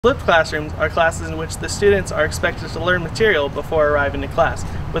Flipped classrooms are classes in which the students are expected to learn material before arriving to class.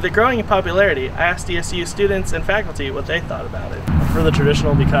 With it growing in popularity, I asked DSU students and faculty what they thought about it. For the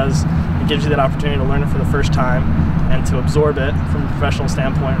traditional because it gives you that opportunity to learn it for the first time and to absorb it from a professional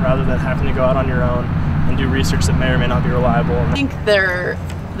standpoint rather than having to go out on your own and do research that may or may not be reliable. I think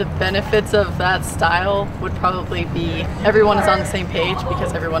the benefits of that style would probably be everyone is on the same page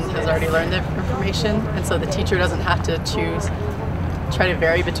because everyone has already learned the information, and so the teacher doesn't have to try to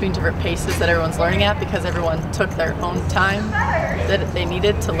vary between different paces that everyone's learning at because everyone took their own time that they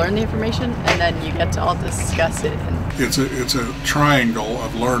needed to learn the information, and then you get to all discuss it. It's a triangle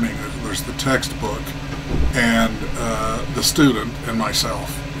of learning. There's the textbook and the student and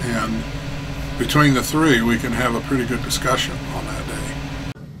myself, and between the three we can have a pretty good discussion on that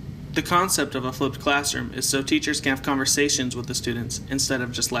day. The concept of a flipped classroom is so teachers can have conversations with the students instead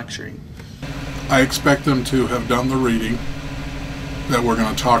of just lecturing. I expect them to have done the reading that we're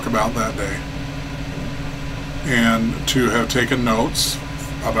going to talk about that day, and to have taken notes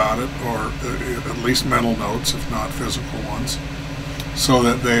about it, or at least mental notes, if not physical ones, so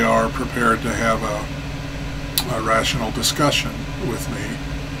that they are prepared to have a rational discussion with me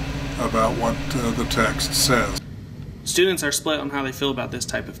about what the text says. Students are split on how they feel about this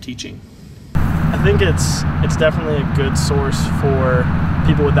type of teaching. I think it's definitely a good source for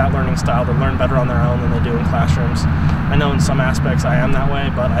people with that learning style to learn better on their own than they do in classrooms. I know in some aspects I am that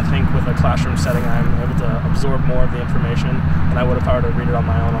way, but I think with a classroom setting I'm able to absorb more of the information than I would if I were to read it on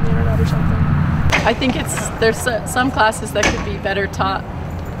my own on the internet or something. I think there's some classes that could be better taught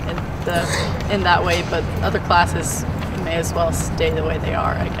in that way, but other classes may as well stay the way they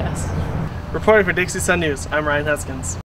are, I guess. Reporting for Dixie Sun News, I'm Ryan Huskins.